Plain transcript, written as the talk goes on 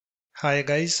Hi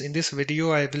guys, in this video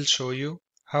I will show you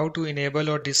how to enable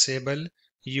or disable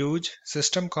Use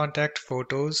System Contact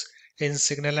Photos in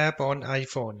Signal app on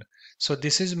iPhone. So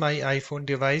this is my iPhone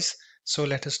device, so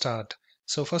let us start.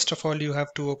 So first of all you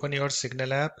have to open your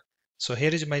Signal app. So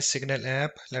here is my Signal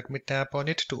app, let me tap on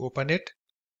it to open it.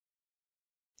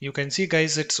 You can see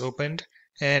guys it's opened,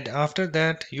 and after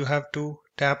that you have to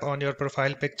tap on your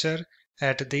profile picture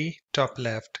at the top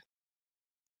left.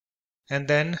 And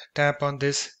then tap on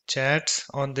this chats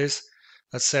on this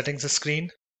settings screen,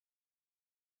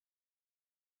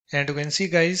 and you can see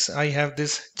guys I have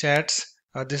this chats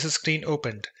this screen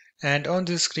opened, and on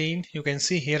this screen you can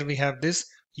see here we have this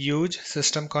Use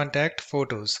System Contact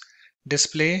Photos,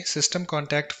 display system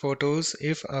contact photos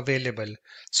if available.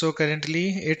 So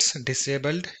currently it's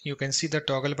disabled. You can see the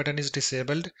toggle button is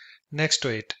disabled next to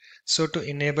it. So to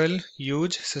enable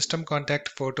Use System Contact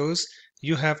Photos,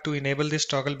 you have to enable this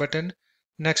toggle button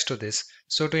next to this.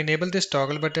 So to enable this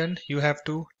toggle button, you have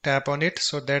to tap on it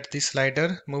so that the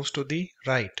slider moves to the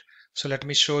right. So let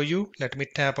me show you. Let me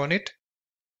tap on it,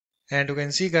 and you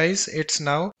can see guys it's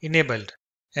now enabled.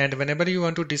 And whenever you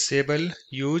want to disable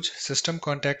Use System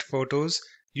Contact Photos,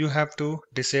 you have to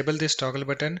disable this toggle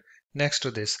button next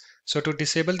to this. So to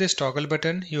disable this toggle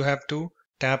button, you have to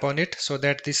tap on it so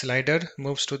that the slider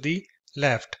moves to the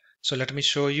left. So let me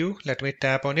show you. Let me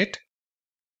tap on it,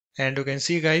 and you can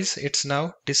see guys it's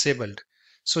now disabled.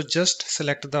 So just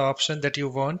select the option that you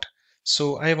want.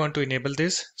 So I want to enable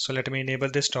this, so let me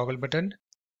enable this toggle button.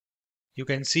 You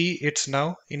can see it's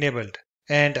now enabled,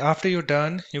 and after you're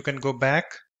done you can go back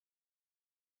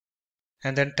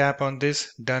and then tap on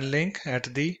this done link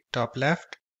at the top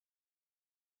left.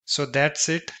 So that's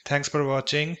it. Thanks for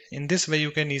watching. In this way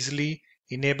you can easily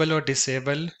enable or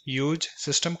disable Use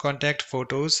System Contact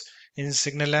Photos in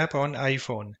Signal app on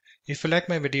iPhone. If you like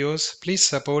my videos, please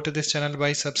support this channel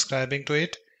by subscribing to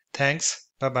it. Thanks.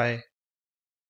 Bye bye.